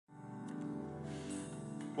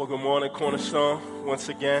Well, good morning, Cornerstone, once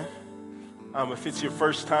again. If it's your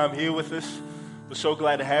first time here with us, we're so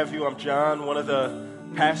glad to have you. I'm John, one of the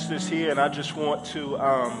pastors here, and I just want to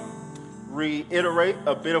reiterate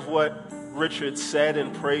a bit of what Richard said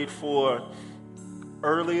and prayed for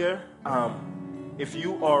earlier. If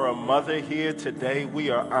you are a mother here today, we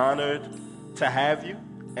are honored to have you,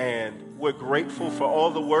 and we're grateful for all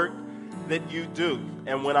the work that you do.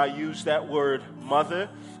 And when I use that word mother,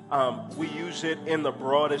 we use it in the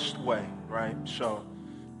broadest way, right? So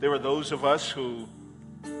there are those of us who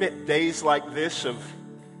fit days like this of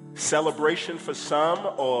celebration for some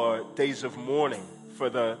or days of mourning for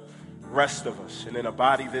the rest of us. And in a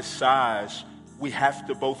body this size, we have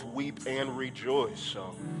to both weep and rejoice.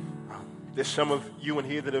 So there's some of you in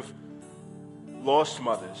here that have lost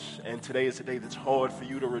mothers, and today is a day that's hard for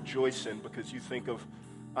you to rejoice in because you think of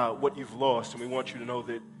what you've lost, and we want you to know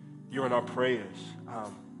that you're in our prayers.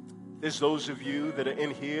 There's those of you that are in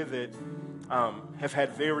here that have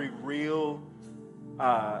had very real,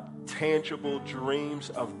 tangible dreams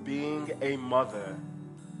of being a mother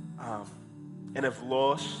and have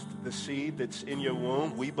lost the seed that's in your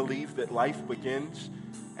womb. We believe that life begins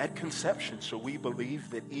at conception, so we believe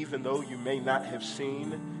that even though you may not have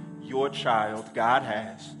seen your child, God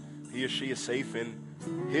has. He or she is safe in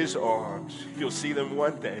His arms. You'll see them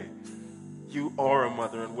one day. You are a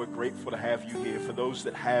mother, and we're grateful to have you here. For those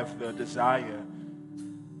that have the desire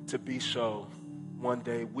to be so one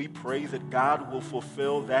day, we pray that God will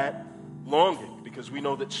fulfill that longing, because we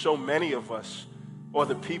know that so many of us are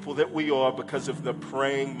the people that we are because of the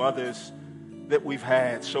praying mothers that we've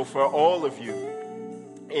had. So for all of you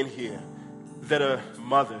in here that are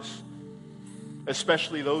mothers,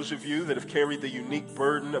 especially those of you that have carried the unique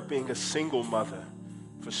burden of being a single mother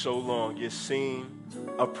for so long, you're seen,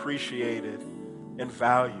 appreciated, and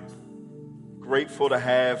valued. Grateful to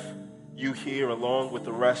have you here along with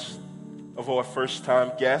the rest of our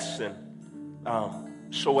first-time guests. And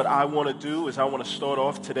so what I want to do is I want to start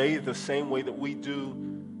off today the same way that we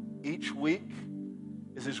do each week,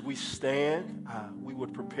 is as we stand, we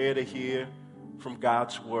would prepare to hear from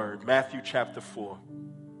God's Word. Matthew chapter 4.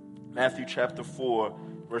 Matthew chapter 4,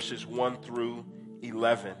 verses 1 through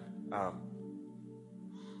 11.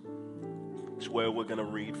 It's where we're going to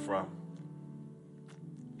read from.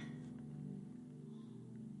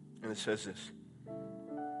 And it says this.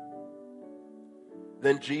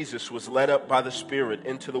 Then Jesus was led up by the Spirit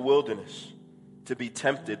into the wilderness to be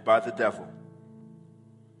tempted by the devil.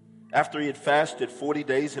 After he had fasted 40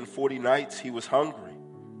 days and 40 nights, he was hungry.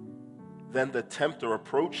 Then the tempter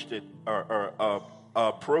approached him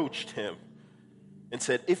and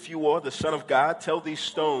said, "If you are the Son of God, tell these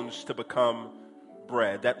stones to become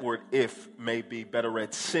bread." That word "if" may be better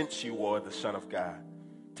read, "Since you are the Son of God,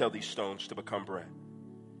 tell these stones to become bread."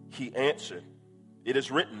 He answered, "It is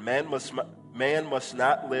written, man must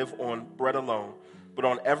not live on bread alone, but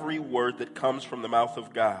on every word that comes from the mouth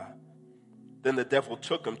of God." Then the devil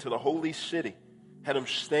took him to the holy city, had him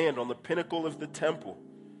stand on the pinnacle of the temple,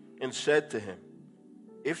 and said to him,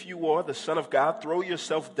 "If you are the Son of God, throw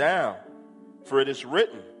yourself down, for it is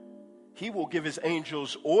written, He will give His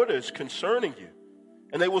angels orders concerning you,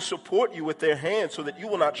 and they will support you with their hands so that you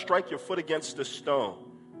will not strike your foot against a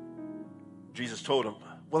stone." Jesus told him,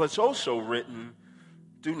 "Well, it's also written,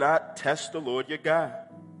 do not test the Lord your God."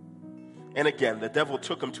 And again, the devil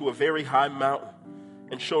took him to a very high mountain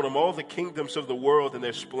and showed him all the kingdoms of the world and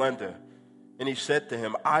their splendor. And he said to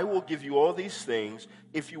him, "I will give you all these things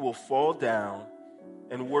if you will fall down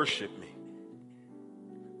and worship me."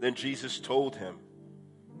 Then Jesus told him,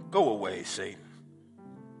 "Go away, Satan,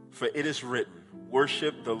 for it is written,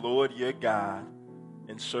 worship the Lord your God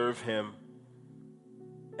and serve Him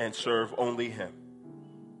and serve only Him."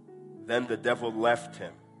 Then the devil left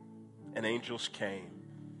him, and angels came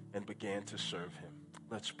and began to serve him.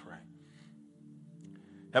 Let's pray.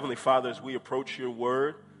 Heavenly Father, as we approach your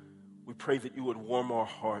word, we pray that you would warm our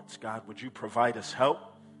hearts. God, would you provide us help?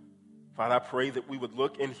 Father, I pray that we would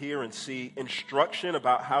look in here and see instruction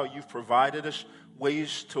about how you've provided us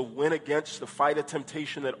ways to win against the fight of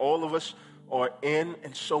temptation that all of us are in,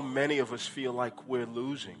 and so many of us feel like we're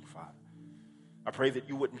losing, Father. I pray that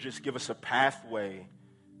you wouldn't just give us a pathway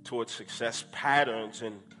towards success, patterns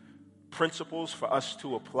and principles for us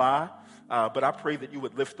to apply, but I pray that you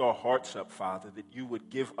would lift our hearts up, Father, that you would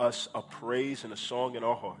give us a praise and a song in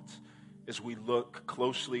our hearts as we look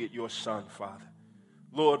closely at your Son, Father.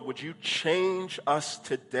 Lord, would you change us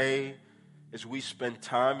today as we spend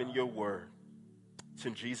time in your word? It's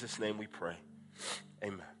in Jesus' name we pray.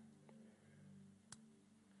 Amen.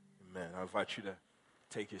 Amen. I invite you to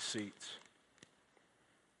take your seats.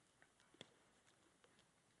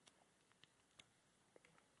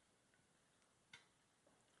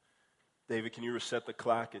 David, can you reset the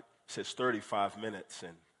clock? It says 35 minutes.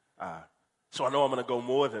 And so I know I'm going to go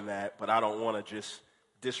more than that, but I don't want to just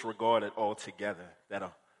disregard it altogether.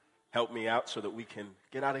 That'll help me out so that we can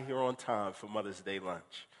get out of here on time for Mother's Day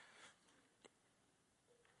lunch.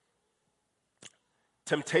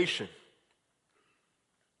 Temptation.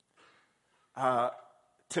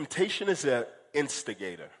 Temptation is an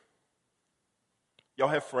instigator. Y'all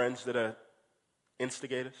have friends that are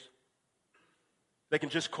instigators? They can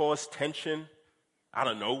just cause tension out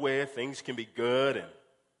of nowhere. Things can be good, and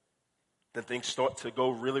then things start to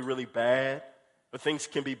go really, really bad. But things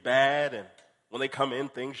can be bad, and when they come in,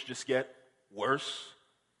 things just get worse.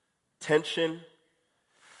 Temptation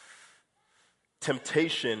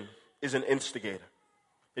is an instigator.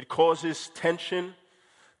 It causes tension.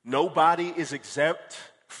 Nobody is exempt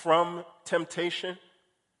from temptation.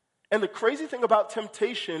 And the crazy thing about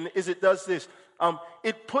temptation is it does this.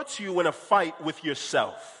 It puts you in a fight with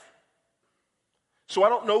yourself. So I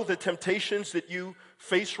don't know the temptations that you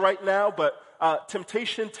face right now, but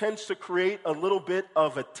temptation tends to create a little bit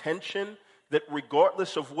of a tension that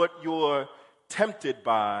regardless of what you're tempted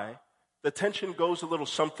by, the tension goes a little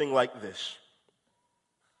something like this.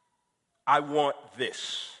 I want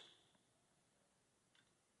this.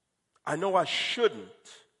 I know I shouldn't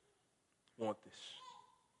want this.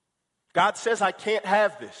 God says I can't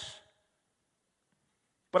have this,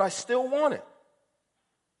 but I still want it.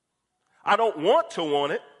 I don't want to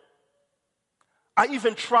want it. I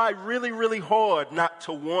even try really, really hard not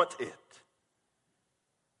to want it,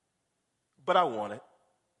 but I want it.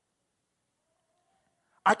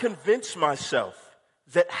 I convince myself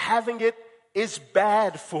that having it is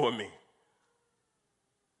bad for me,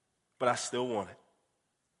 but I still want it.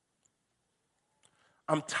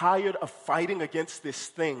 I'm tired of fighting against this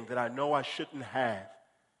thing that I know I shouldn't have.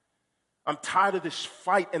 I'm tired of this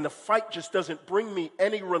fight, and the fight just doesn't bring me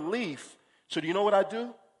any relief. So do you know what I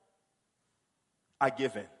do? I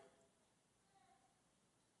give in.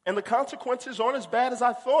 And the consequences aren't as bad as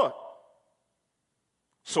I thought.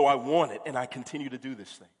 So I want it, and I continue to do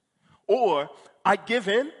this thing. Or I give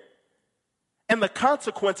in, and the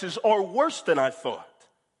consequences are worse than I thought,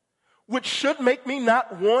 which should make me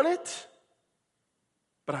not want it,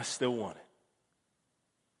 but I still want it.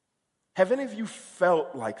 Have any of you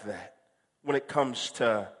felt like that when it comes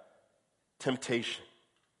to temptation?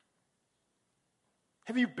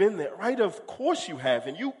 Have you been there? Right, of course you have.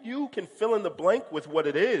 And you can fill in the blank with what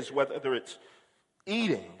it is, whether it's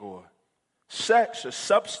eating or sex or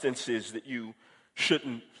substances that you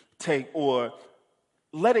shouldn't take, or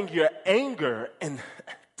letting your anger and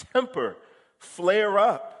temper flare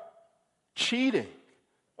up, cheating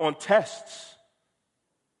on tests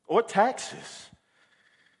or taxes,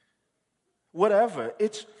 whatever.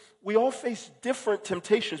 We all face different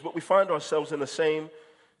temptations, but we find ourselves in the same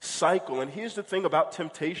cycle. And here's the thing about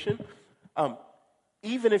temptation.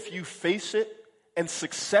 Even if you face it and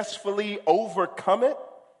successfully overcome it,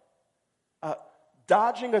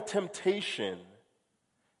 dodging a temptation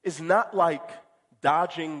is not like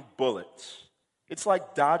dodging bullets. It's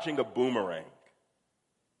like dodging a boomerang.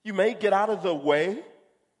 You may get out of the way,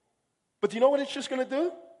 but do you know what it's just going to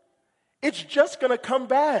do? It's just going to come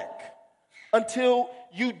back until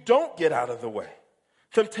you don't get out of the way.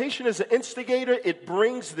 Temptation is an instigator. It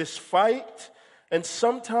brings this fight, and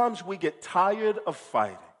sometimes we get tired of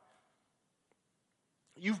fighting.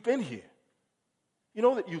 You've been here. You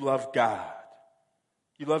know that you love God.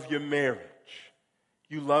 You love your marriage.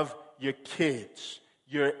 You love your kids,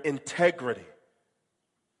 your integrity.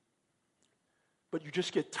 But you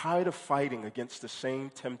just get tired of fighting against the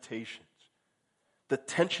same temptations. The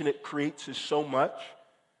tension it creates is so much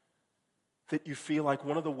that you feel like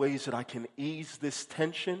one of the ways that I can ease this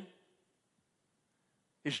tension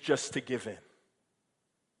is just to give in.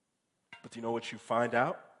 But do you know what you find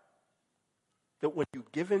out? That when you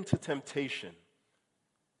give in to temptation,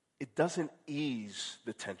 it doesn't ease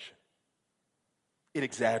the tension. It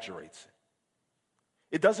exaggerates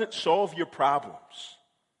it. It doesn't solve your problems.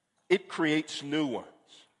 It creates new ones.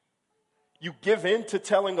 You give in to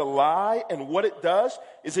telling a lie, and what it does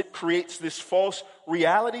is it creates this false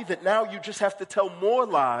reality that now you just have to tell more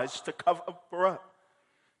lies to cover up.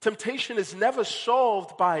 Temptation is never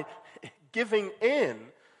solved by giving in,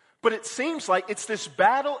 but it seems like it's this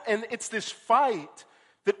battle and it's this fight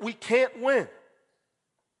that we can't win,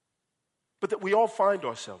 but that we all find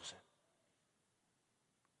ourselves in.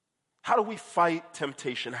 How do we fight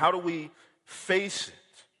temptation? How do we face it?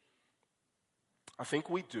 I think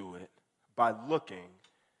we do it by looking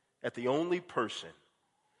at the only person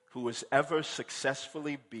who has ever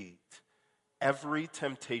successfully beat every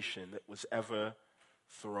temptation that was ever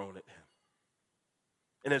thrown at him.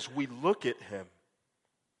 And as we look at him,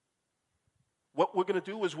 what we're going to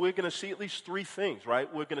do is we're going to see at least three things, right?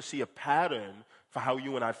 We're going to see a pattern for how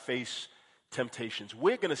you and I face temptations.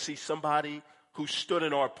 We're going to see somebody who stood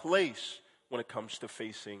in our place when it comes to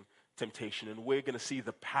facing temptation. And we're going to see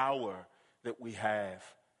the power that we have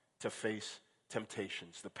to face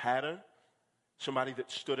temptations. The pattern, somebody that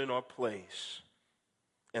stood in our place,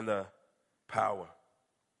 and the power.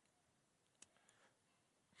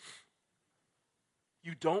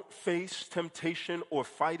 You don't face temptation or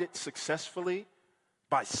fight it successfully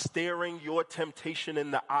by staring your temptation in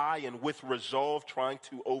the eye and with resolve trying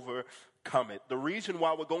to overcome it. The reason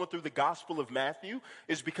why we're going through the Gospel of Matthew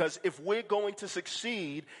is because if we're going to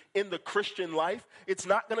succeed in the Christian life, it's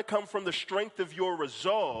not going to come from the strength of your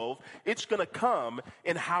resolve. It's going to come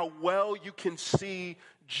in how well you can see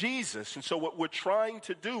Jesus. And so what we're trying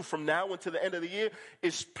to do from now until the end of the year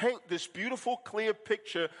is paint this beautiful, clear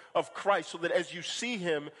picture of Christ so that as you see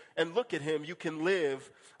him and look at him, you can live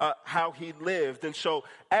how he lived. And so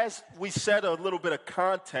as we set a little bit of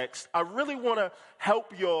context, I really want to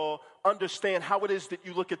help y'all understand how it is that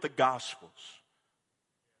you look at the Gospels.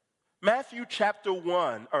 Matthew chapter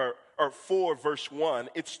 1, or 4, verse 1,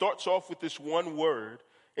 it starts off with this one word.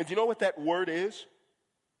 And do you know what that word is?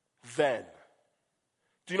 Then.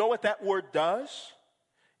 Do you know what that word does?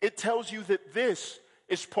 It tells you that this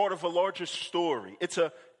is part of a larger story. It's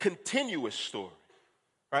a continuous story,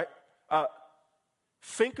 right?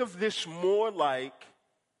 Think of this more like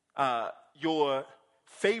your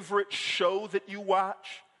favorite show that you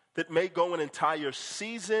watch that may go an entire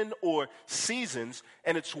season or seasons,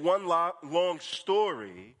 and it's one long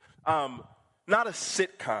story, not a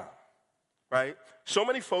sitcom, right? So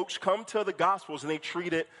many folks come to the Gospels and they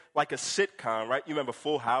treat it like a sitcom, right? You remember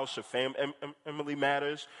Full House or Family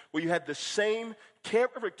Matters, where you had the same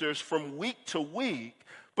characters from week to week,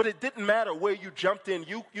 but it didn't matter where you jumped in.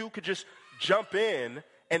 You could just jump in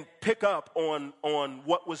and pick up on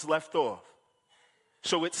what was left off.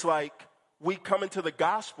 So it's like we come into the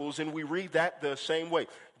Gospels and we read that the same way.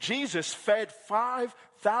 Jesus fed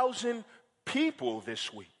 5,000 people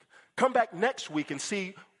this week. Come back next week and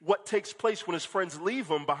see what takes place when his friends leave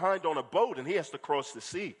him behind on a boat and he has to cross the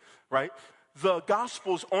sea, right? The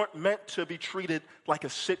Gospels aren't meant to be treated like a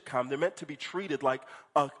sitcom. They're meant to be treated like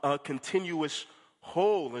a continuous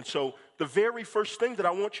whole. And so the very first thing that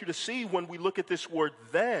I want you to see when we look at this word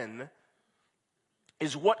then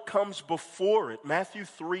is what comes before it. Matthew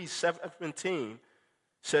 3:17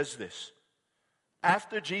 says this.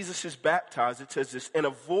 After Jesus is baptized, it says this, and a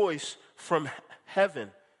voice from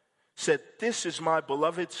heaven said, "This is my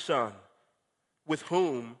beloved Son, with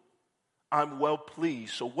whom I'm well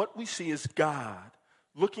pleased." So what we see is God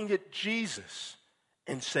looking at Jesus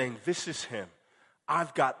and saying, this is him.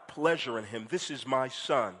 I've got pleasure in him. This is my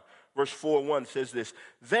Son. Verse 4:1 says this,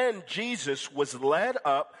 then Jesus was led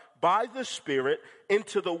up by the Spirit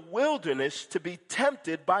into the wilderness to be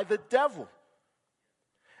tempted by the devil.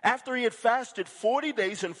 After he had fasted 40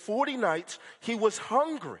 days and 40 nights, he was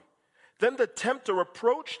hungry. Then the tempter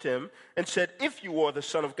approached him and said, if you are the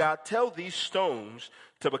Son of God, tell these stones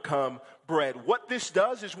to become bread. What this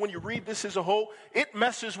does is when you read this as a whole, it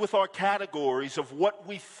messes with our categories of what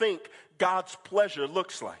we think God's pleasure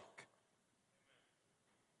looks like.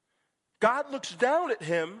 God looks down at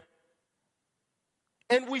him,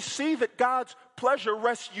 and we see that God's pleasure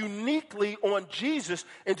rests uniquely on Jesus.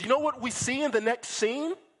 And do you know what we see in the next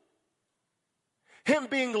scene? Him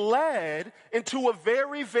being led into a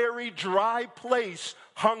very, very dry place,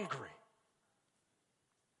 hungry.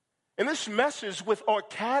 And this messes with our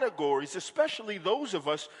categories, especially those of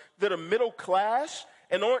us that are middle class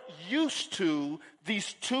and aren't used to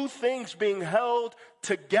these two things being held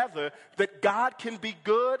together, that God can be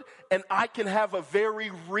good and I can have a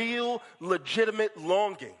very real, legitimate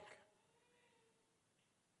longing.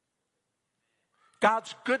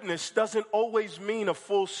 God's goodness doesn't always mean a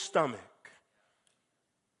full stomach.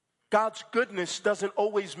 God's goodness doesn't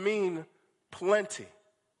always mean plenty.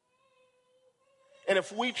 And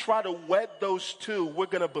if we try to wed those two, we're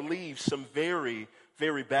going to believe some very,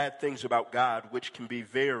 very bad things about God, which can be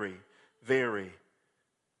very, very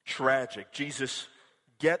tragic. Jesus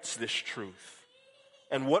gets this truth.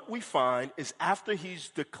 And what we find is after he's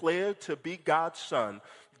declared to be God's Son,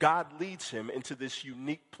 God leads him into this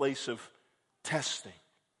unique place of testing,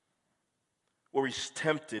 where he's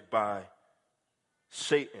tempted by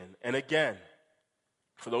Satan. And again,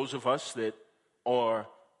 for those of us that are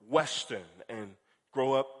Western and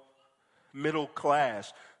grow up middle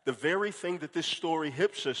class, the very thing that this story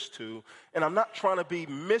hips us to, and I'm not trying to be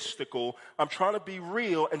mystical, I'm trying to be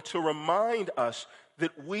real and to remind us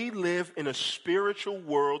that we live in a spiritual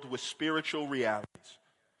world with spiritual realities.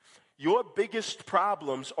 your biggest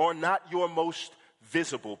problems are not your most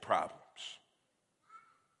visible problems.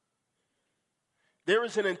 There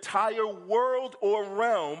is an entire world or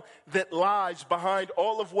realm that lies behind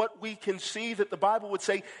all of what we can see that the Bible would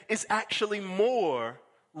say is actually more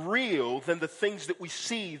real than the things that we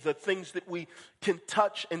see, the things that we can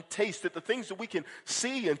touch and taste, that the things that we can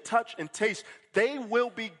see and touch and taste, they will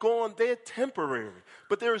be gone, they're temporary.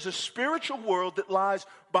 But there is a spiritual world that lies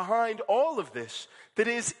behind all of this that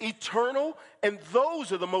is eternal, and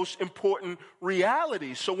those are the most important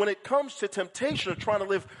realities. So when it comes to temptation of trying to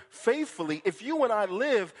live faithfully, if you and I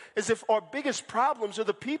live as if our biggest problems are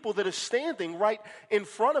the people that are standing right in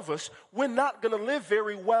front of us, we're not going to live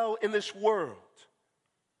very well in this world.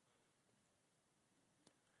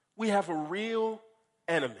 We have a real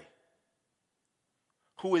enemy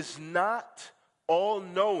who is not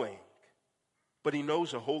all-knowing, but he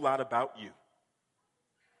knows a whole lot about you.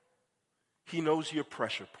 He knows your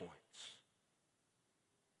pressure points.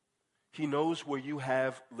 He knows where you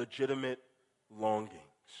have legitimate longings.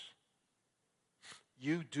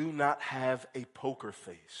 You do not have a poker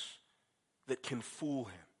face that can fool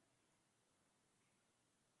him.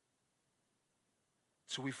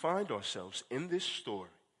 So we find ourselves in this story,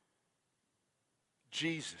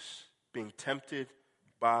 Jesus being tempted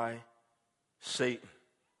by Satan.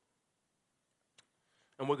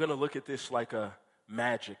 And we're going to look at this like a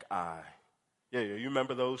magic eye. Yeah, you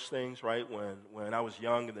remember those things, right? When I was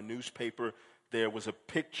young in the newspaper, there was a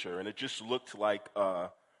picture, and it just looked like a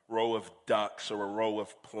row of ducks or a row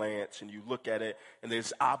of plants, and you look at it, and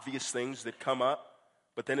there's obvious things that come up,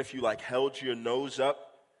 but then if you held your nose up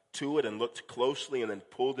to it and looked closely and then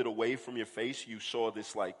pulled it away from your face, you saw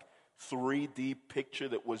this 3D picture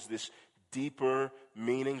that was this deeper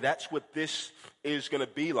meaning. That's what this is going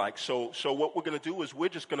to be like. So what we're going to do is we're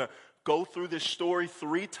just going to go through this story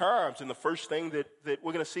 3 times, and the first thing that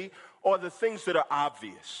we're going to see are the things that are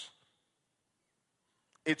obvious.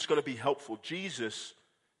 It's going to be helpful. Jesus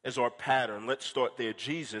as our pattern. Let's start there.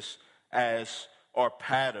 Jesus as our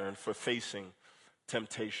pattern for facing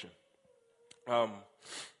temptation. I'm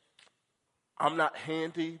not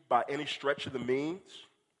handy by any stretch of the means,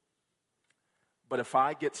 but if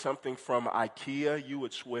I get something from IKEA, you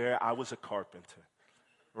would swear I was a carpenter,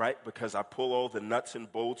 right? Because I pull all the nuts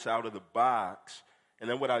and bolts out of the box, and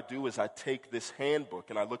then what I do is I take this handbook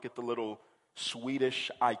and I look at the little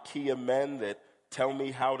Swedish IKEA men that tell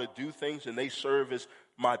me how to do things, and they serve as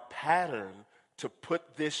my pattern to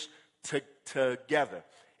put this together.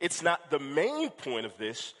 It's not the main point of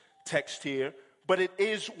this text here, but it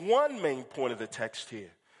is one main point of the text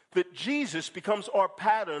here. That Jesus becomes our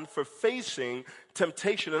pattern for facing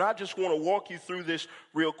temptation. And I just want to walk you through this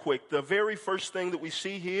real quick. The very first thing that we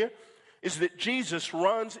see here is that Jesus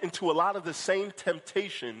runs into a lot of the same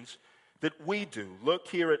temptations that we do. Look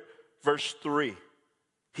here at verse 3.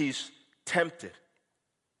 He's tempted.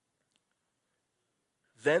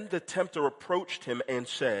 Then the tempter approached him and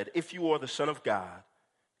said, "If you are the Son of God,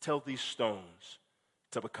 tell these stones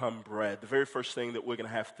to become bread." The very first thing that we're going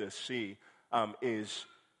to have to see is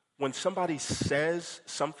when somebody says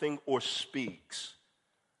something or speaks,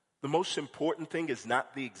 the most important thing is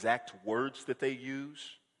not the exact words that they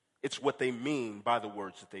use. It's what they mean by the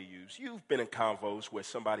words that they use. You've been in convos where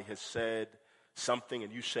somebody has said something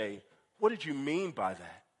and you say, "What did you mean by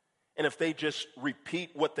that?" And if they just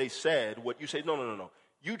repeat what they said, what you say, no.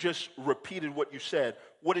 You just repeated what you said.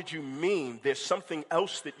 What did you mean? There's something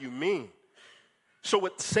else that you mean. So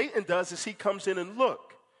what Satan does is he comes in and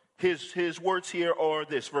look. His words here are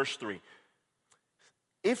this, verse 3.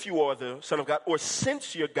 If you are the Son of God, or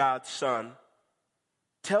since you're God's Son,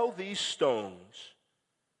 tell these stones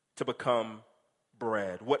to become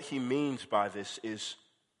bread. What he means by this is,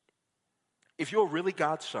 if you're really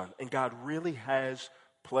God's Son and God really has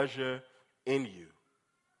pleasure in you,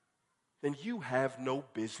 then you have no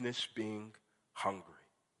business being hungry.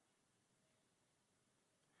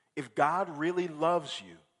 If God really loves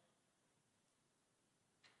you,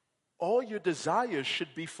 all your desires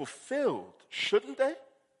should be fulfilled, shouldn't they?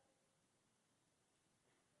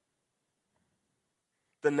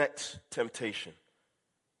 The next temptation,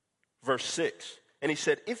 verse 6. And he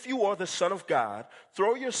said, "If you are the Son of God,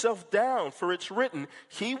 throw yourself down, for it's written,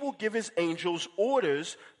 he will give his angels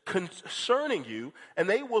orders concerning you, and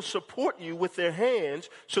they will support you with their hands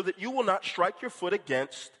so that you will not strike your foot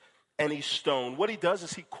against any stone." What he does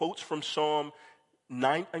is he quotes from Psalm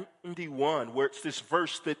 91, where it's this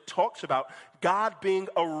verse that talks about God being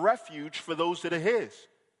a refuge for those that are his.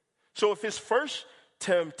 So if his first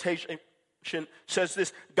temptation says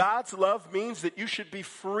this, God's love means that you should be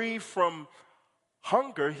free from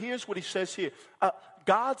hunger, here's what he says here.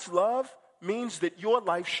 God's love means that your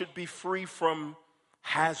life should be free from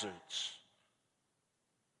hazards.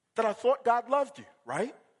 That I thought God loved you,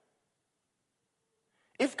 right?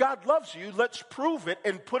 If God loves you, let's prove it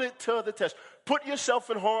and put it to the test. Put yourself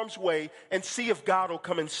in harm's way and see if God will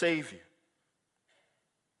come and save you.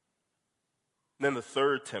 And then the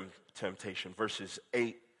third temptation, verses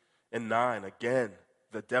 8 and 9, again,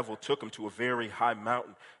 the devil took him to a very high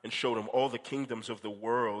mountain and showed him all the kingdoms of the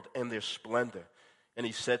world and their splendor. And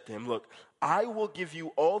he said to him, look, I will give you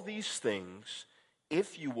all these things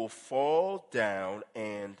if you will fall down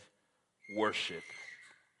and worship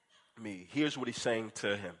me. Here's what he's saying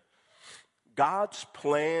to him. God's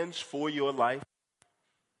plans for your life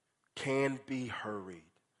can be hurried.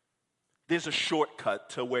 There's a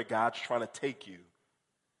shortcut to where God's trying to take you,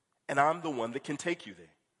 and I'm the one that can take you there.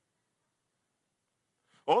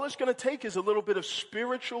 All it's going to take is a little bit of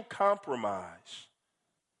spiritual compromise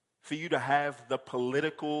for you to have the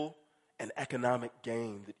political and economic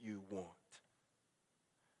gain that you want.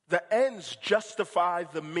 The ends justify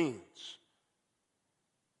the means.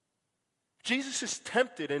 Jesus is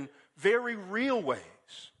tempted in very real ways.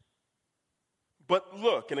 But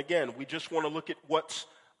look, and again, we just want to look at what's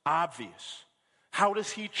obvious. How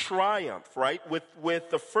does he triumph, right? With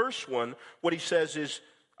the first one, what he says is,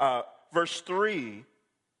 verse 3,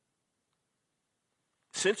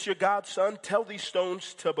 since you're God's son, tell these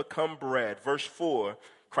stones to become bread. Verse 4,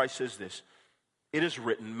 Christ says this, it is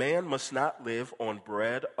written, man must not live on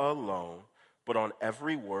bread alone, but on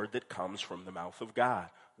every word that comes from the mouth of God.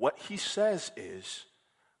 What he says is,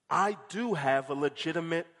 I do have a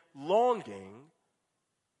legitimate longing,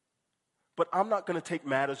 but I'm not going to take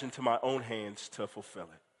matters into my own hands to fulfill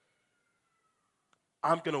it.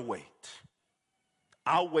 I'm going to wait.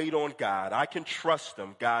 I'll wait on God. I can trust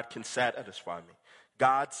him. God can satisfy me.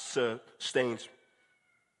 God sustains me.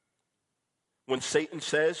 When Satan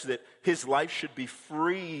says that his life should be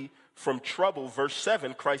free from trouble, verse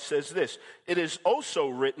 7, Christ says this, it is also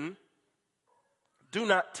written, do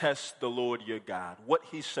not test the Lord your God. What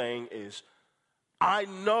he's saying is, I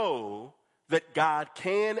know that God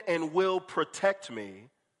can and will protect me,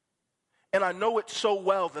 and I know it so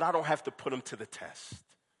well that I don't have to put him to the test.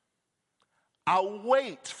 I'll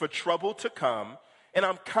wait for trouble to come, and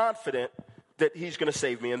I'm confident that he's going to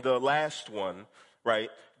save me. And the last one, right?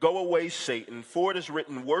 Go away, Satan, for it is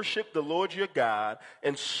written, worship the Lord your God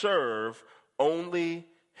and serve only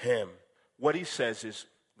him. What he says is,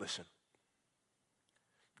 listen,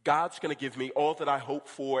 God's going to give me all that I hope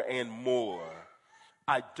for and more.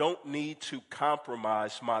 I don't need to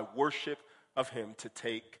compromise my worship of him to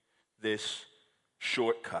take this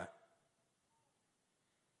shortcut.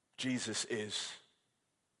 Jesus is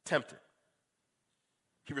tempted.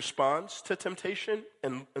 He responds to temptation,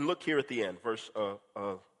 and look here at the end, verse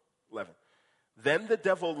 11. Then the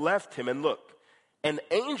devil left him, and look, and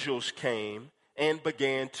angels came and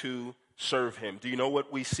began to serve him. Do you know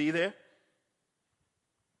what we see there?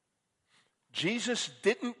 Jesus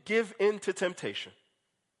didn't give in to temptation.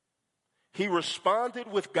 He responded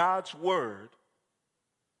with God's word.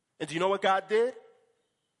 And do you know what God did?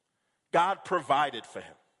 God provided for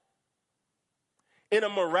him in a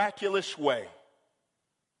miraculous way.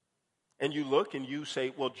 And you look and you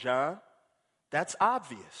say, well, John, that's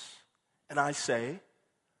obvious. And I say,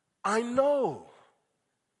 I know.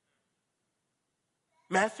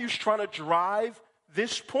 Matthew's trying to drive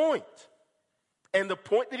this point. And the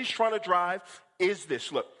point that he's trying to drive is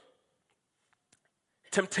this. Look,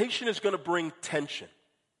 temptation is going to bring tension.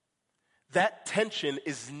 That tension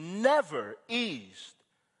is never eased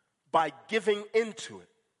by giving into it,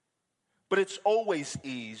 but it's always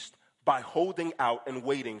eased by holding out and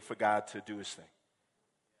waiting for God to do his thing.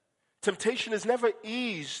 Temptation is never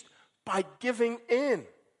eased by giving in,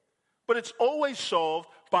 but it's always solved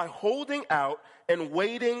by holding out and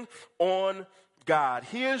waiting on God.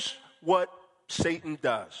 Here's what Satan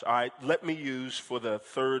does, all right? Let me use, for the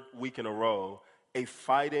third week in a row, a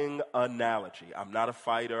fighting analogy. I'm not a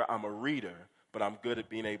fighter, I'm a reader, but I'm good at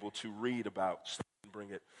being able to read about stuff and bring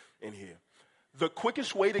it in here. The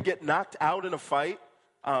quickest way to get knocked out in a fight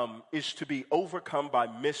is to be overcome by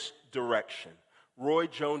misdirection. Roy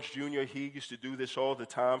Jones Jr., he used to do this all the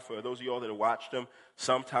time. For those of y'all that have watched him,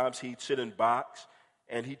 sometimes he'd sit in box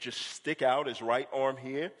and he'd just stick out his right arm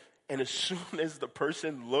here, and as soon as the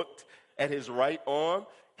person looked at his right arm,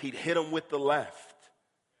 he'd hit him with the left.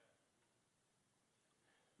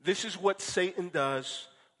 This is what Satan does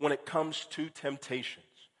when it comes to temptations.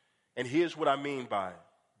 And here's what I mean by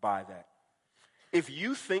that. If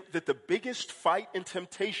you think that the biggest fight in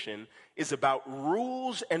temptation is about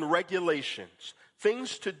rules and regulations,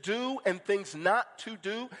 things to do and things not to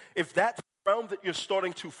do, if that's realm that you're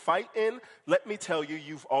starting to fight in, let me tell you,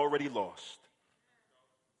 you've already lost.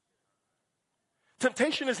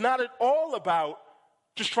 Temptation is not at all about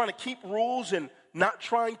just trying to keep rules and not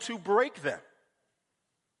trying to break them.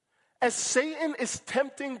 As Satan is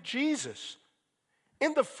tempting Jesus,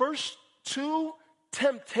 in the first two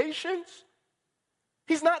temptations,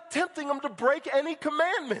 he's not tempting him to break any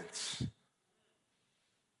commandments.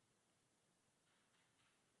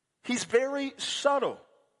 He's very subtle.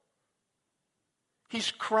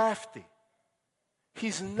 He's crafty.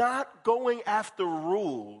 He's not going after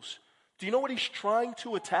rules. Do you know what he's trying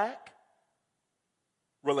to attack?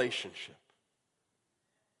 Relationship.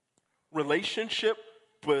 Relationship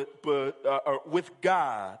with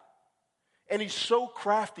God. And he's so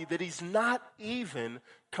crafty that he's not even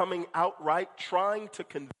coming outright trying to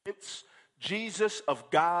convince Jesus of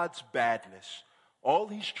God's badness. All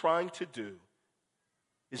he's trying to do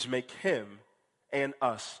is make him and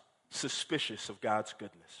us suspicious of God's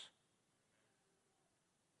goodness.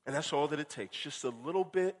 And that's all that it takes, just a little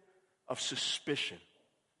bit of suspicion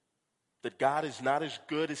that God is not as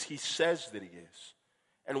good as he says that he is.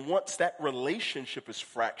 And once that relationship is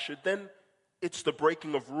fractured, then it's the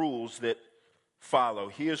breaking of rules that follow.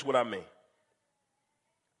 Here's what I mean.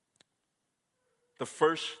 The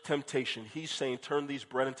first temptation, he's saying, turn these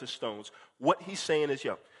bread into stones. What he's saying is,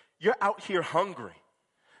 you're out here hungry.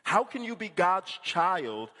 How can you be God's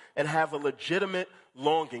child and have a legitimate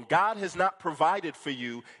longing? God has not provided for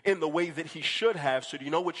you in the way that he should have. So do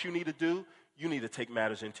you know what you need to do? You need to take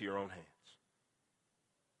matters into your own hands.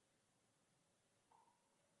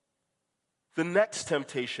 The next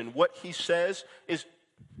temptation, what he says is,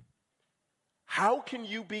 how can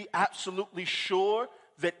you be absolutely sure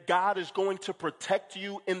that God is going to protect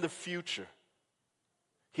you in the future?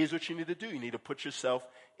 Here's what you need to do. You need to put yourself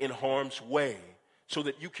in harm's way so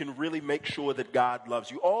that you can really make sure that God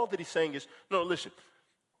loves you. All that he's saying is, no, listen,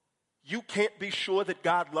 you can't be sure that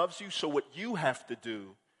God loves you, so what you have to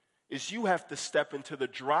do is you have to step into the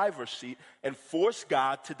driver's seat and force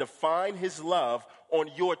God to define his love on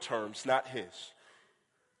your terms, not his.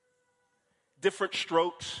 Different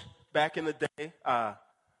Strokes back in the day.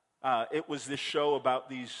 It was this show about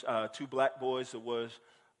these two black boys that was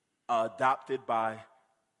adopted by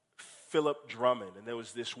Philip Drummond. And there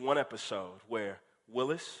was this one episode where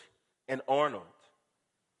Willis and Arnold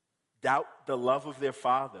doubt the love of their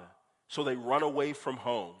father, so they run away from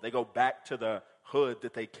home. They go back to the hood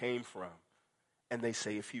that they came from, and they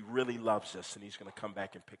say, if he really loves us, then he's going to come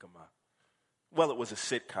back and pick them up. Well, it was a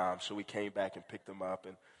sitcom, so he came back and picked them up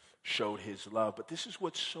and showed his love. But this is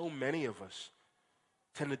what so many of us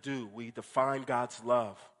tend to do. We define God's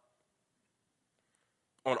love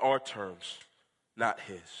on our terms, not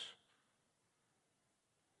his.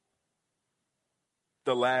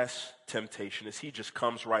 The last temptation is he just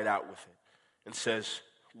comes right out with it and says,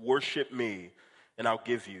 worship me and I'll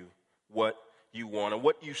give you what you want. And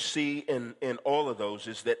what you see in all of those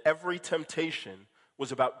is that every temptation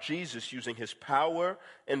was about Jesus using his power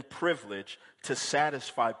and privilege to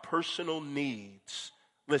satisfy personal needs,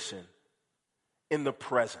 listen, in the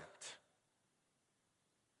present.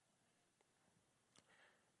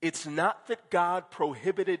 It's not that God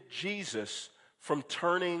prohibited Jesus from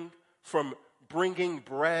bringing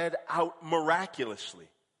bread out miraculously,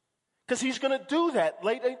 because he's going to do that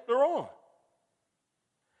later on.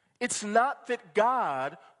 It's not that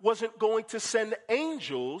God wasn't going to send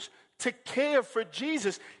angels to care for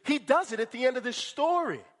Jesus. He does it at the end of this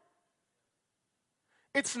story.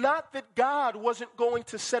 It's not that God wasn't going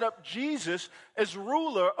to set up Jesus as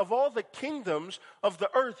ruler of all the kingdoms of the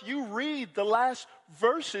earth. You read the last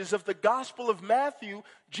verses of the Gospel of Matthew,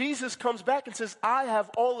 Jesus comes back and says, I have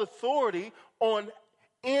all authority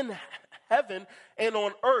in heaven and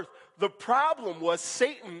on earth. The problem was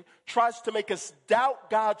Satan tries to make us doubt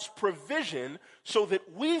God's provision so that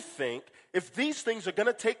we think if these things are going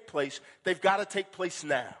to take place, they've got to take place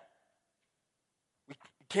now. We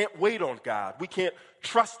can't wait on God. We can't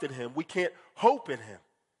trust in him. We can't hope in him.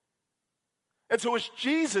 And so as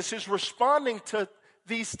Jesus is responding to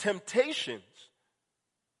these temptations,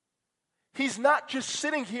 he's not just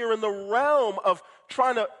sitting here in the realm of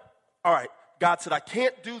trying to, all right, God said, I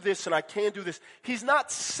can't do this and I can't do this. He's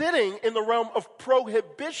not sitting in the realm of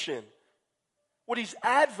prohibition. What he's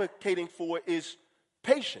advocating for is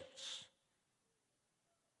patience.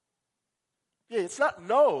 Yeah, it's not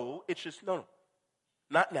no, it's just no,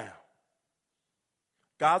 not now.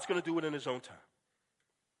 God's going to do it in his own time.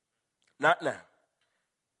 Not now.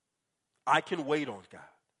 I can wait on God.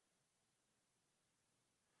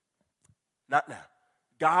 Not now.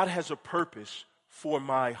 God has a purpose for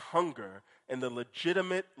my hunger and the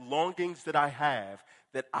legitimate longings that I have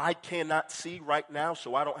that I cannot see right now,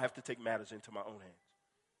 so I don't have to take matters into my own hands.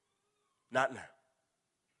 Not now.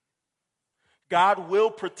 God will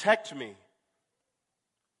protect me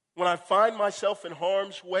when I find myself in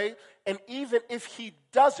harm's way. And even if he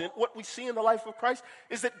doesn't, what we see in the life of Christ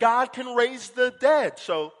is that God can raise the dead.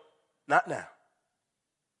 So, not now.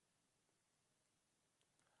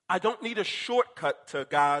 I don't need a shortcut to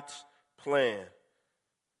God's plan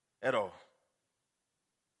at all.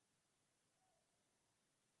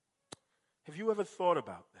 Have you ever thought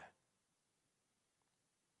about that?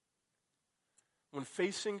 When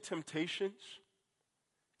facing temptations,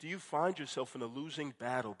 do you find yourself in a losing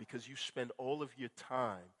battle because you spend all of your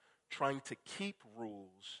time trying to keep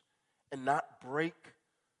rules and not break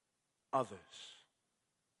others?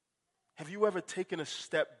 Have you ever taken a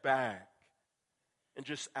step back and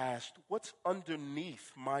just asked, what's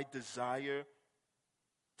underneath my desire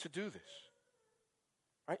to do this?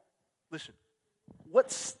 Right? Listen,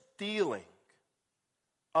 what's stealing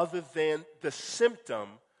other than the symptom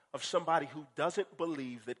of somebody who doesn't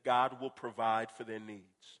believe that God will provide for their needs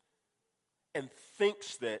and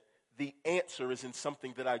thinks that the answer is in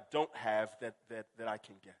something that I don't have that I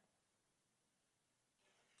can get?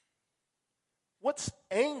 What's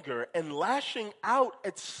anger and lashing out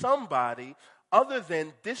at somebody other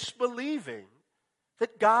than disbelieving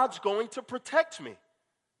that God's going to protect me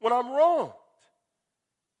when I'm wronged?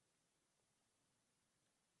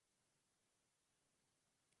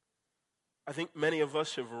 I think many of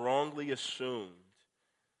us have wrongly assumed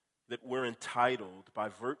that we're entitled, by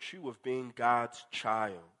virtue of being God's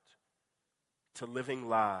child, to living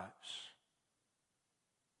lives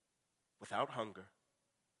without hunger,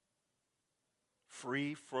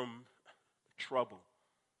 free from trouble.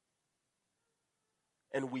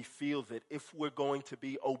 And we feel that if we're going to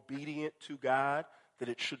be obedient to God, that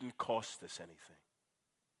it shouldn't cost us anything.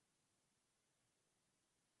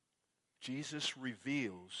 Jesus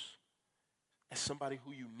reveals, as somebody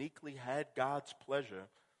who uniquely had God's pleasure,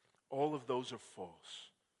 all of those are false.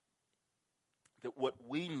 That what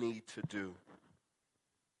we need to do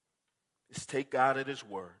is take God at his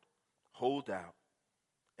word, hold out,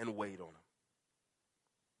 and wait on him.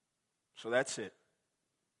 So that's it.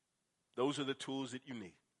 Those are the tools that you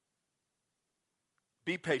need.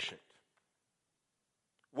 Be patient.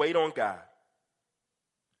 Wait on God.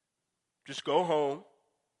 Just go home,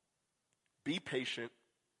 be patient,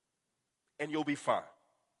 and you'll be fine.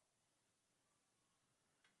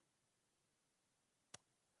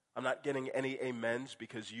 I'm not getting any amens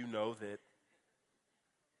because you know that.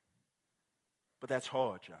 But that's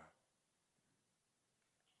hard, John.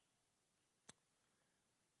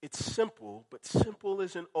 It's simple, but simple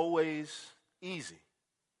isn't always easy.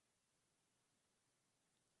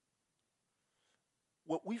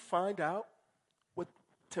 What we find out, what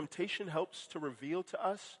temptation helps to reveal to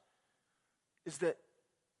us, is that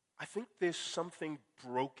I think there's something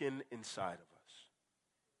broken inside of us.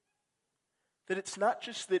 That it's not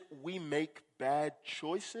just that we make bad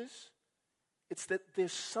choices, it's that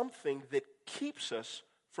there's something that keeps us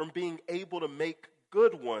from being able to make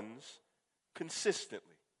good ones consistently.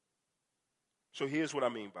 So here's what I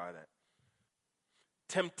mean by that.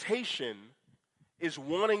 Temptation is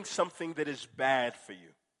wanting something that is bad for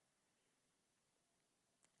you.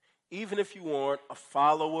 Even if you aren't a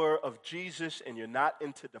follower of Jesus and you're not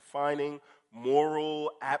into defining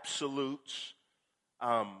moral absolutes,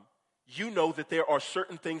 you know that there are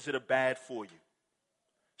certain things that are bad for you.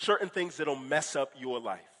 Certain things that'll mess up your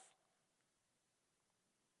life.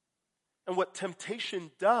 And what temptation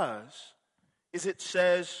does is it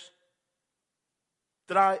says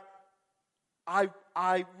that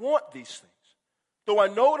I want these things. Though I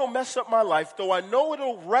know it'll mess up my life, though I know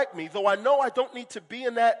it'll wreck me, though I know I don't need to be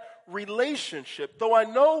in that relationship, though I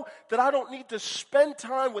know that I don't need to spend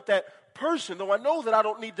time with that person, though I know that I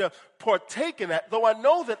don't need to partake in that, though I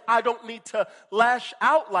know that I don't need to lash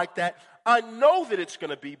out like that, I know that it's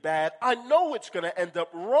going to be bad, I know it's going to end up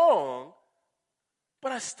wrong,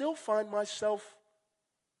 but I still find myself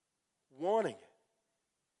wanting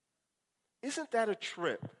it. Isn't that a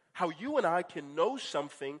trip? How you and I can know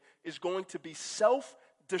something is going to be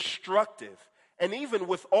self-destructive. And even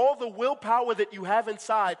with all the willpower that you have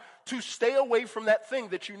inside to stay away from that thing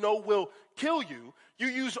that you know will kill you, you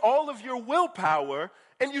use all of your willpower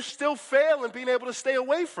and you still fail in being able to stay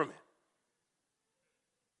away from it.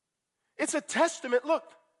 It's a testament, look,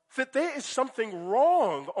 that there is something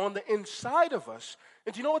wrong on the inside of us.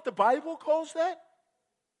 And do you know what the Bible calls that?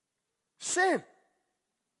 Sin.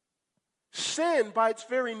 Sin, by its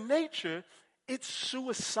very nature, it's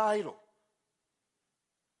suicidal.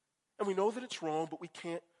 And we know that it's wrong, but we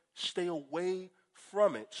can't stay away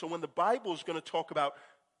from it. So when the Bible is going to talk about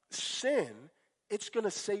sin, it's going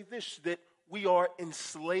to say this, that we are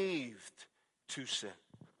enslaved to sin,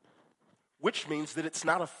 which means that it's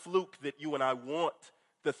not a fluke that you and I want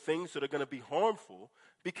the things that are going to be harmful,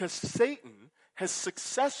 because Satan has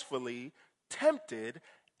successfully tempted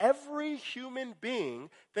every human being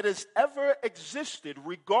that has ever existed,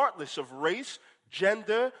 regardless of race,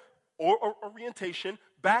 gender, or orientation,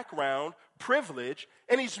 background, privilege,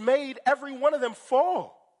 and he's made every one of them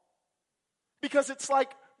fall. Because it's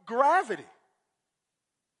like gravity.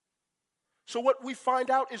 So what we find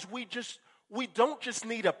out is we don't just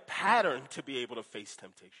need a pattern to be able to face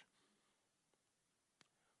temptation.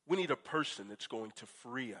 We need a person that's going to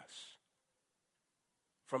free us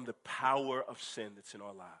from the power of sin that's in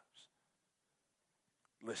our lives.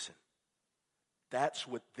 Listen, that's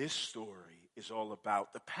what this story is all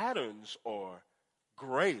about. The patterns are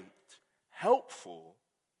great, helpful,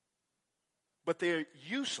 but they're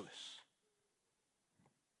useless.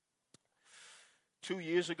 2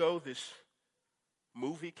 years ago, this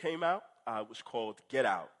movie came out. It was called Get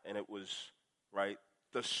Out, and it was,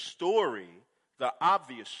 the story, the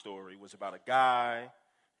obvious story was about a guy,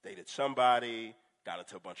 dated somebody, got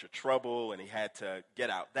into a bunch of trouble, and he had to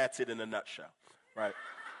get out. That's it in a nutshell, right?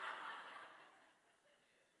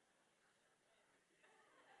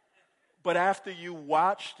 But after you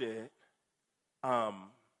watched it, saw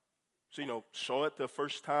it the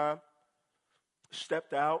first time,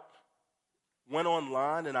 stepped out, went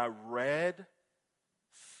online, and I read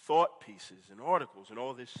thought pieces and articles and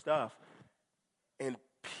all this stuff, and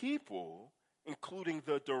people, including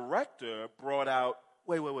the director, brought out,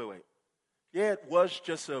 wait. Yeah, it was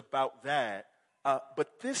just about that,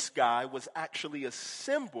 but this guy was actually a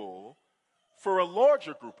symbol for a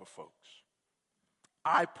larger group of folks.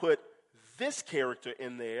 I put this character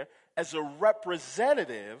in there as a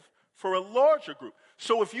representative for a larger group.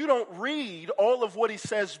 So if you don't read all of what he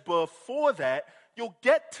says before that, you'll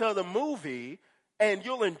get to the movie and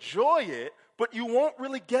you'll enjoy it, but you won't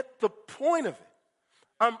really get the point of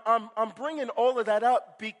it. I'm bringing all of that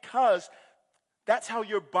up because that's how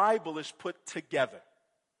your Bible is put together.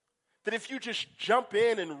 That if you just jump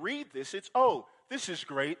in and read this, it's, this is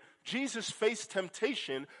great. Jesus faced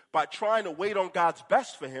temptation by trying to wait on God's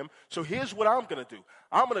best for him. So here's what I'm going to do.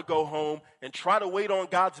 I'm going to go home and try to wait on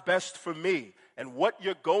God's best for me. And what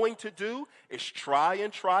you're going to do is try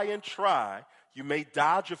and try and try. You may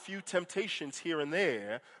dodge a few temptations here and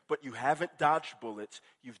there, but you haven't dodged bullets.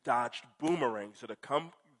 You've dodged boomerangs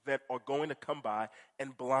that are going to come by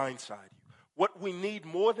and blindside you. What we need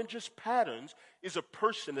more than just patterns is a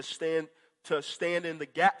person to stand in the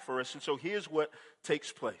gap for us. And so here's what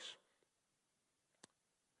takes place.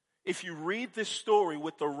 If you read this story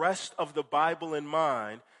with the rest of the Bible in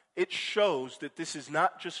mind, it shows that this is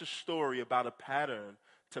not just a story about a pattern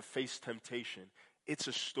to face temptation. It's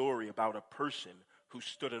a story about a person who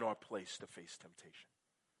stood in our place to face temptation.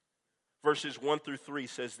 Verses 1-3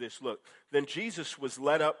 says this, look, then Jesus was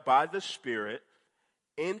led up by the Spirit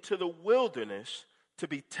into the wilderness to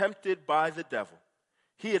be tempted by the devil.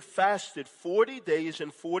 He had fasted 40 days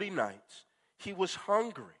and 40 nights. He was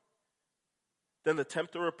hungry. Then the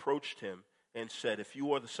tempter approached him and said, if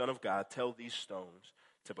you are the Son of God, tell these stones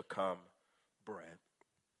to become bread.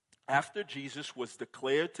 After Jesus was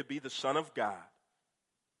declared to be the Son of God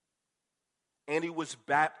and he was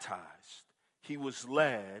baptized, he was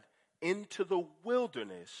led into the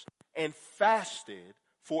wilderness and fasted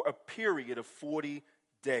for a period of 40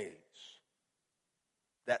 days.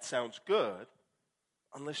 That sounds good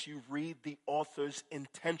unless you read the author's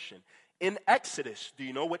intention. In Exodus, do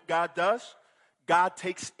you know what God does? God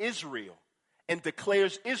takes Israel and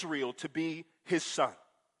declares Israel to be his son.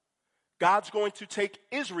 God's going to take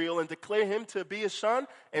Israel and declare him to be his son.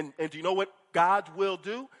 And do you know what God will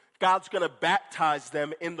do? God's going to baptize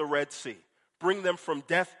them in the Red Sea. Bring them from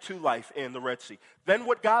death to life in the Red Sea. Then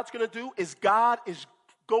what God's going to do is God is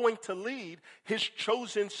going to lead his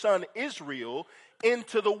chosen son Israel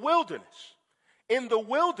into the wilderness. In the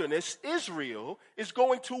wilderness, Israel is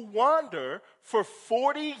going to wander for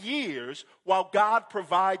 40 years while God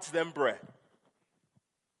provides them bread.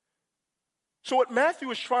 So what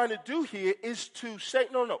Matthew is trying to do here is to say,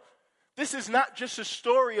 no, this is not just a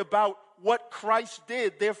story about what Christ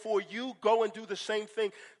did, therefore you go and do the same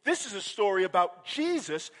thing. This is a story about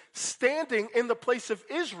Jesus standing in the place of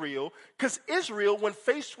Israel, because Israel, when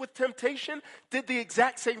faced with temptation, did the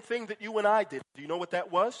exact same thing that you and I did. Do you know what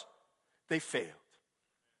that was? They failed.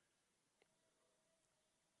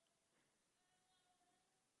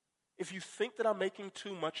 If you think that I'm making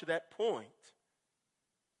too much of that point,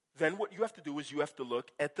 then what you have to do is you have to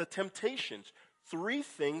look at the temptations. 3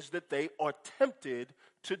 things that they are tempted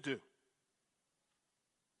to do.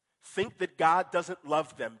 think that God doesn't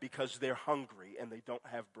love them because they're hungry and they don't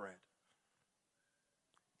have bread.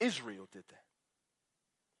 Israel did that.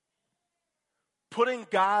 Putting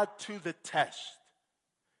God to the test.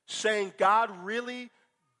 Saying God really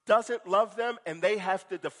doesn't love them and they have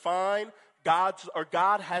to define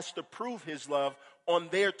God has to prove his love on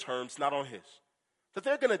their terms, not on his. That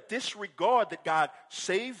they're going to disregard that God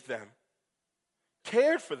saved them,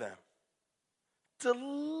 cared for them,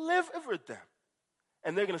 delivered them.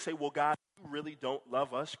 And they're going to say, well, God, you really don't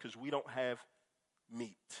love us because we don't have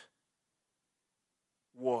meat,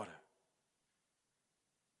 water.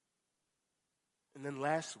 And then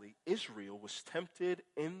lastly, Israel was tempted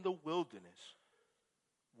in the wilderness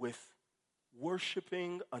with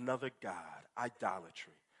worshiping another god,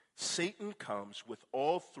 idolatry. Satan comes with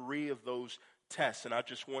all three of those tests, and I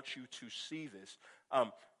just want you to see this.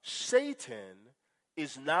 Satan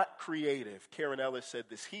is not creative. Karen Ellis said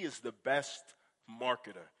this. He is the best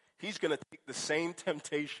marketer. He's going to take the same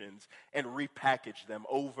temptations and repackage them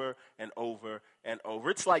over and over and over.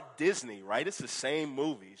 It's like Disney, right? It's the same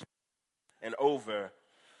movies and over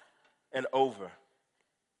and over.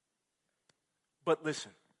 But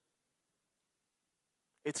listen,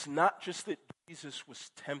 it's not just that Jesus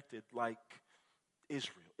was tempted like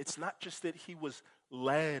Israel. It's not just that he was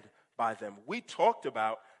led by them. We talked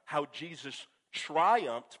about how Jesus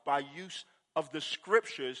triumphed by use of the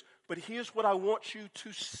scriptures, but here's what I want you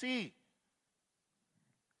to see.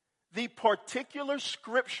 The particular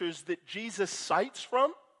scriptures that Jesus cites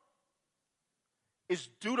from is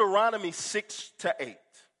Deuteronomy 6-8.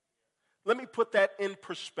 Let me put that in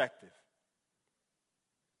perspective.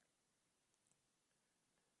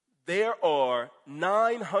 There are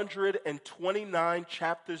 929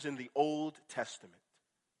 chapters in the Old Testament.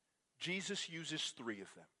 Jesus uses 3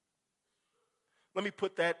 of them. Let me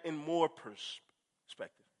put that in more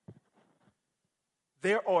perspective.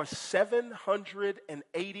 There are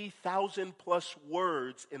 780,000 plus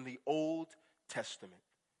words in the Old Testament,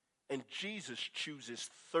 and Jesus chooses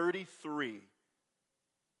 33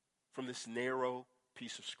 from this narrow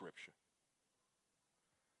piece of scripture.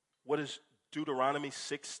 What does Deuteronomy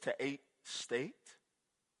 6-8 state?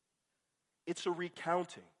 It's a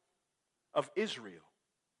recounting of Israel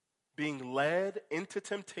being led into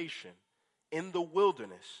temptation in the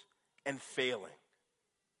wilderness and failing.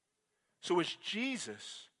 So as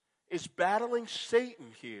Jesus is battling Satan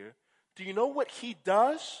here, do you know what he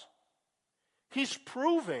does? He's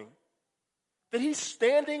proving that he's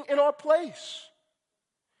standing in our place.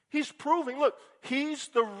 He's proving, look, he's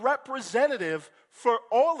the representative for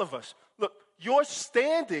all of us. Look, your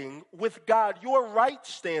standing with God, your right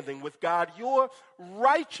standing with God, your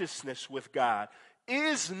righteousness with God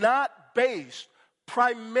is not based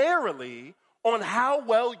primarily on how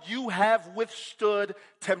well you have withstood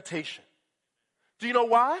temptation. Do you know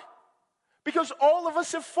why? Because all of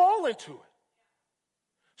us have fallen to it.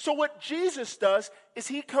 So what Jesus does is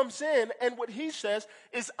he comes in and what he says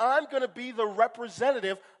is, I'm going to be the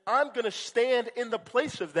representative. I'm going to stand in the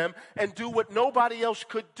place of them and do what nobody else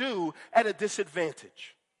could do at a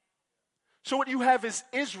disadvantage. So what you have is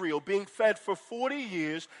Israel being fed for 40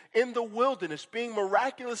 years in the wilderness, being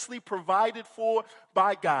miraculously provided for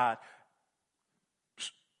by God.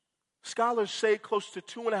 Scholars say close to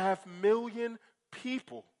 2.5 million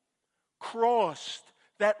people crossed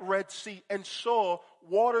that Red Sea and saw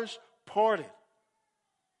waters parted.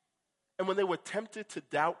 And when they were tempted to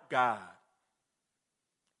doubt God,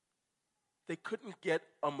 they couldn't get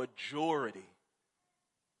a majority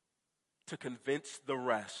to convince the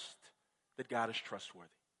rest that God is trustworthy.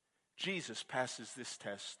 Jesus passes this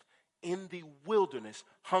test in the wilderness,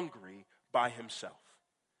 hungry by himself.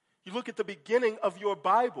 You look at the beginning of your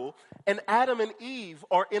Bible, and Adam and Eve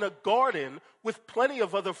are in a garden with plenty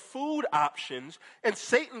of other food options, and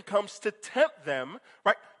Satan comes to tempt them,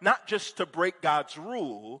 right? Not just to break God's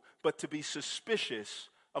rule, but to be suspicious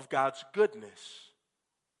of God's goodness.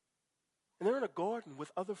 And they're in a garden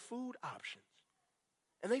with other food options,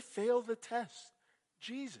 and they fail the test.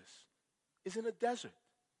 Jesus is in a desert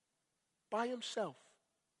by himself,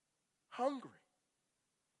 hungry,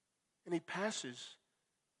 and he passes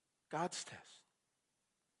God's test.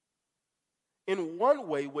 In one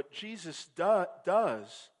way, what Jesus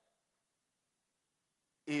does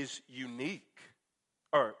is unique.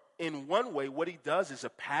 Or in one way, what he does is a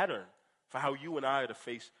pattern for how you and I are to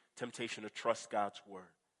face temptation to trust God's word.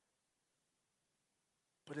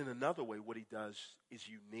 But in another way, what he does is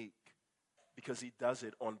unique because he does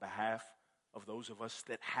it on behalf of those of us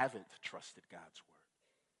that haven't trusted God's word.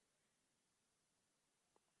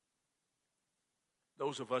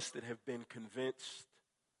 Those of us that have been convinced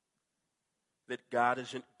that God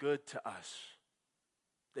isn't good to us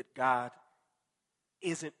that God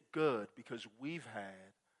isn't good because we've had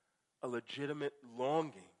a legitimate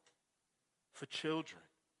longing for children.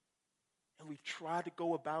 And we've tried to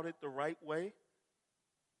go about it the right way,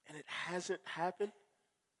 and it hasn't happened.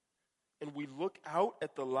 And we look out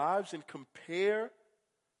at the lives and compare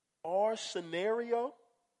our scenario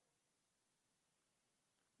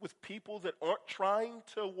with people that aren't trying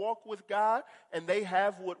to walk with God, and they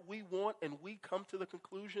have what we want, and we come to the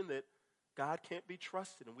conclusion that God can't be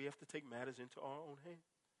trusted, and we have to take matters into our own hands.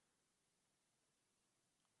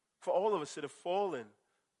 For all of us that have fallen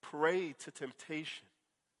prey to temptation,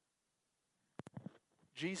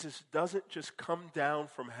 Jesus doesn't just come down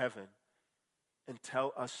from heaven and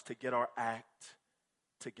tell us to get our act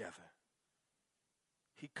together.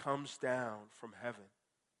 He comes down from heaven.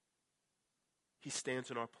 He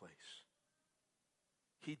stands in our place.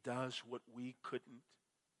 He does what we couldn't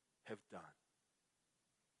have done.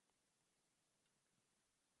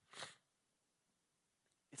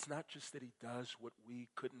 It's not just that he does what we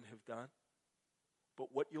couldn't have done, but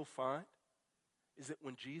what you'll find is that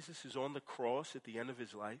when Jesus is on the cross at the end of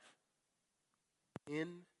his life,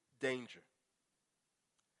 in danger,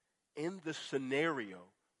 in the scenario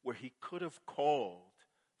where he could have called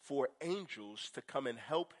for angels to come and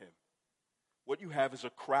help him, what you have is a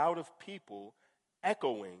crowd of people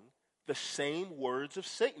echoing the same words of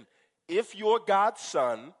Satan. If you're God's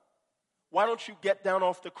son, why don't you get down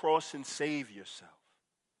off the cross and save yourself?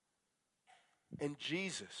 And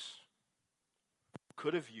Jesus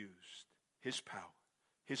could have used his power,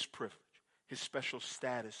 his privilege, his special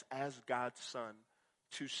status as God's son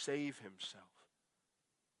to save himself.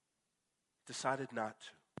 Decided not to,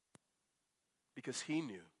 because he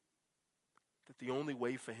knew that the only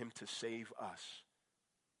way for him to save us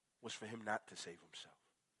was for him not to save himself.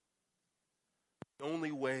 The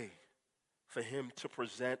only way for him to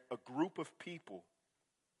present a group of people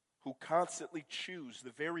who constantly choose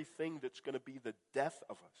the very thing that's going to be the death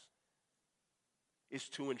of us is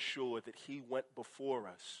to ensure that he went before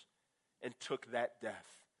us and took that death,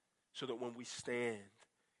 so that when we stand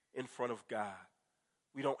in front of God,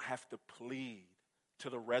 we don't have to plead to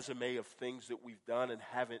the resume of things that we've done and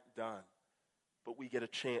haven't done, but we get a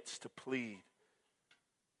chance to plead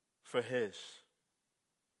for his.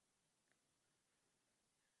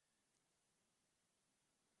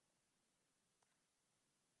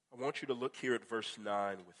 I want you to look here at verse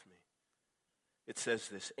 9 with me. It says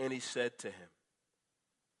this, and he said to him,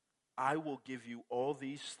 I will give you all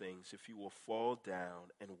these things if you will fall down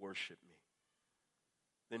and worship me.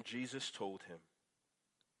 Then Jesus told him,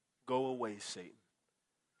 go away, Satan,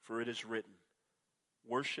 for it is written,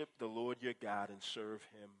 worship the Lord your God and serve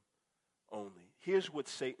him only. Here's what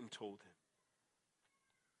Satan told him.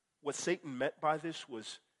 What Satan meant by this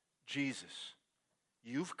was, Jesus,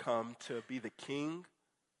 you've come to be the king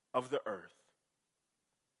of the earth.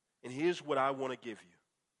 And here's what I want to give you.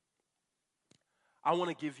 I want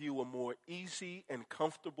to give you a more easy and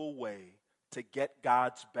comfortable way to get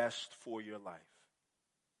God's best for your life.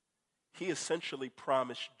 He essentially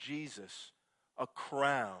promised Jesus a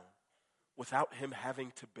crown without him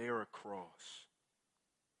having to bear a cross.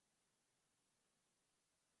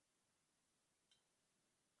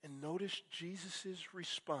 And notice Jesus'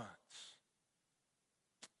 response.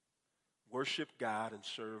 Worship God and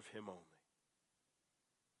serve him only.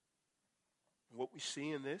 And what we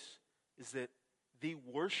see in this is that the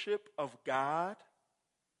worship of God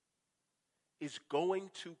is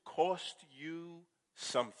going to cost you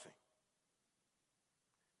something.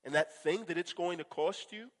 And that thing that it's going to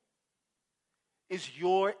cost you is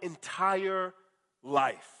your entire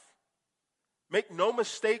life. Make no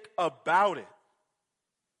mistake about it.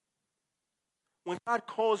 When God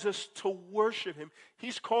calls us to worship him,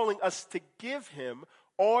 he's calling us to give him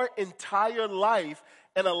our entire life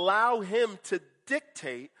and allow him to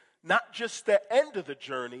dictate not just the end of the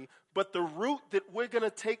journey, but the route that we're going to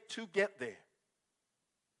take to get there.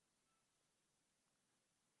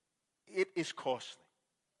 It is costly.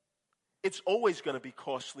 It's always going to be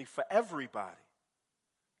costly for everybody.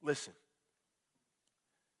 Listen,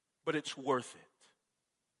 but it's worth it.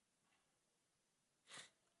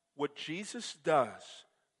 What Jesus does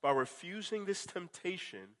by refusing this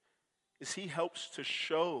temptation is he helps to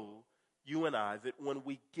show you and I that when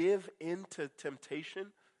we give in to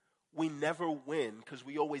temptation, we never win because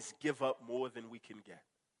we always give up more than we can get.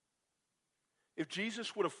 If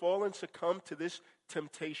Jesus would have fallen succumb to this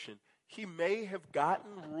temptation, he may have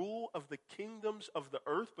gotten rule of the kingdoms of the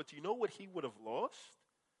earth, but do you know what he would have lost?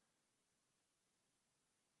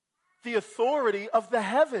 The authority of the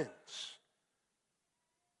heavens.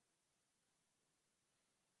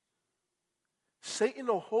 Satan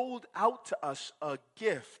will hold out to us a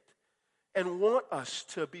gift and want us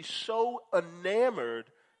to be so enamored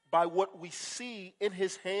by what we see in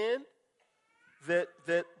his hand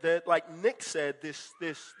that like Nick said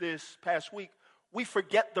this past week, we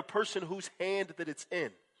forget the person whose hand that it's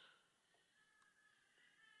in.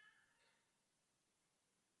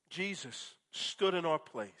 Jesus stood in our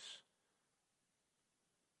place.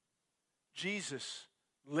 Jesus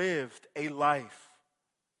lived a life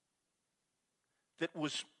that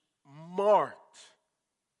was marked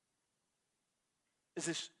as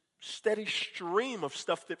this steady stream of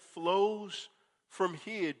stuff that flows from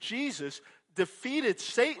here. Jesus defeated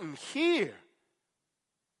Satan here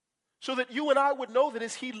so that you and I would know that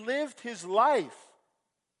as he lived his life,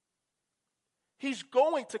 he's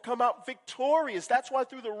going to come out victorious. That's why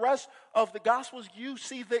through the rest of the Gospels, you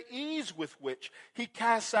see the ease with which he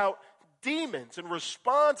casts out demons in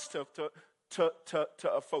response to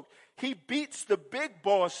a folk. He beats the big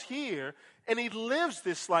boss here, and he lives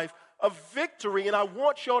this life of victory. And I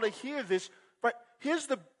want y'all to hear this. Right? Here's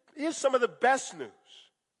some of the best news.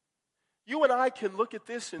 You and I can look at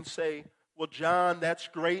this and say, well, John, that's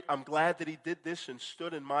great. I'm glad that he did this and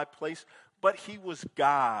stood in my place. But he was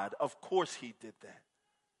God. Of course he did that.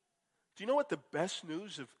 Do you know what the best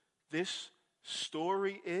news of this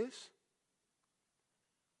story is?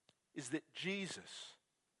 Is that Jesus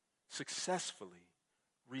successfully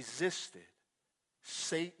resisted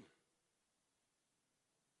Satan.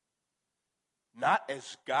 Not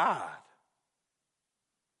as God,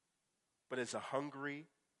 but as a hungry,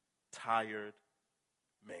 tired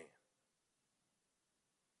man.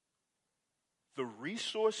 The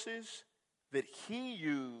resources that he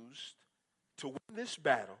used to win this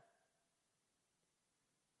battle,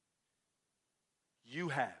 you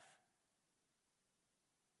have.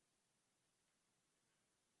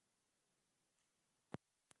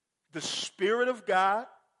 The Spirit of God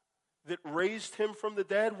that raised him from the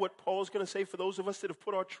dead, what Paul's going to say for those of us that have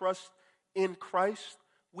put our trust in Christ,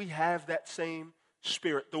 we have that same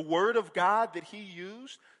Spirit. The Word of God that he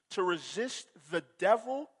used to resist the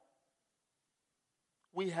devil,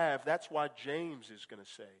 we have. That's why James is going to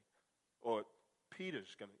say, or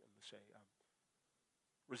Peter's going to say,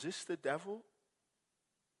 resist the devil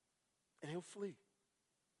and he'll flee.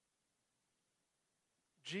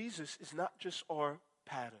 Jesus is not just our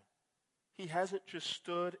pattern. He hasn't just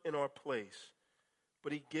stood in our place,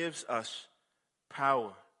 but he gives us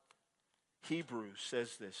power. Hebrews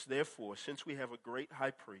says this, therefore, since we have a great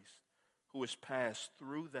high priest who has passed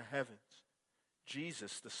through the heavens,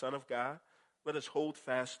 Jesus, the Son of God, let us hold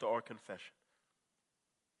fast to our confession.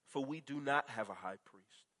 For we do not have a high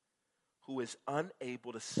priest who is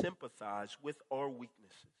unable to sympathize with our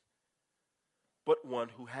weaknesses, but one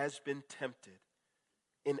who has been tempted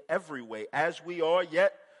in every way as we are,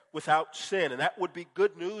 yet without sin. And that would be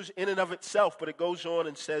good news in and of itself, but it goes on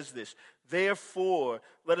and says this, therefore,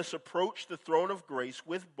 let us approach the throne of grace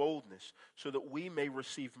with boldness so that we may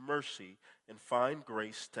receive mercy and find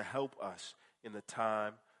grace to help us in the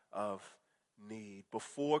time of need.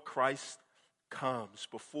 Before Christ comes,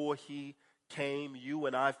 before he came, you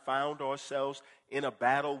and I found ourselves in a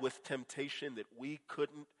battle with temptation that we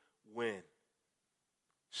couldn't win.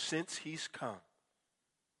 Since he's come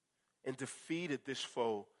and defeated this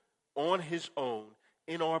foe on his own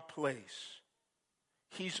in our place,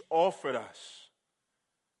 he's offered us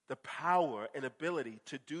the power and ability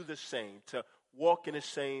to do the same, to walk in the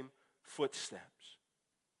same footsteps.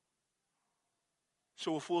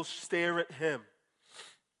 So if we'll stare at him,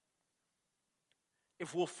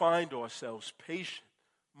 if we'll find ourselves patient,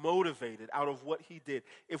 motivated out of what he did,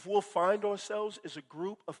 if we'll find ourselves as a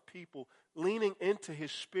group of people leaning into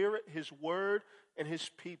his Spirit, his word, and his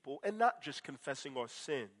people, and not just confessing our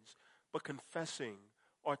sins, but confessing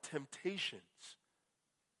our temptations,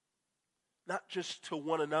 not just to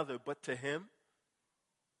one another, but to him,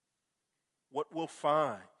 what we'll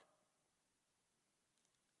find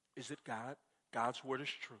is that God's word is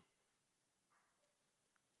true.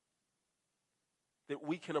 That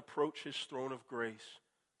we can approach his throne of grace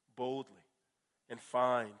boldly and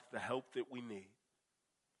find the help that we need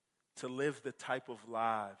to live the type of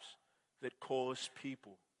lives that cause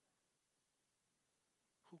people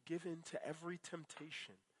who give in to every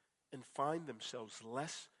temptation and find themselves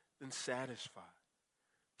less than satisfied,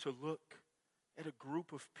 to look at a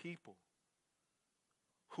group of people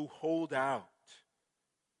who hold out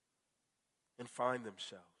and find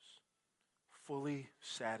themselves fully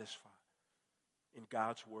satisfied in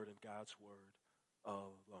God's word and God's word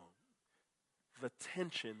alone. The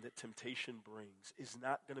tension that temptation brings is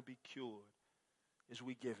not going to be cured as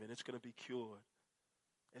we give in. It's going to be cured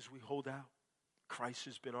as we hold out. Christ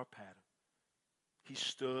has been our pattern. He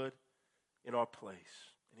stood in our place,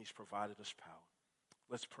 and he's provided us power.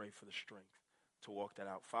 Let's pray for the strength to walk that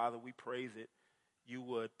out. Father, we pray that you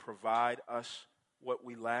would provide us what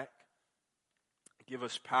we lack. Give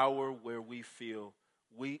us power where we feel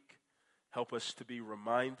weak. Help us to be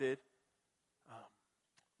reminded,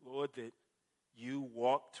 Lord, that you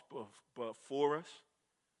walked before us.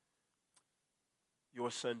 Your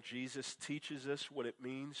son Jesus teaches us what it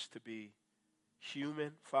means to be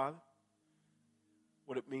human, Father.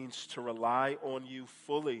 What it means to rely on you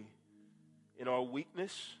fully in our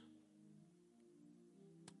weakness.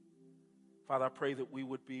 Father, I pray that we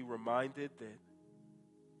would be reminded that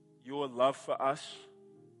your love for us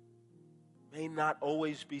may not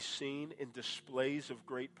always be seen in displays of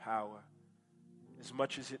great power, as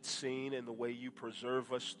much as it's seen in the way you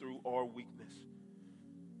preserve us through our weakness.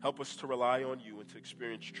 Help us to rely on you and to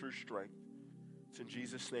experience true strength. It's in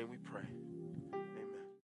Jesus' name we pray.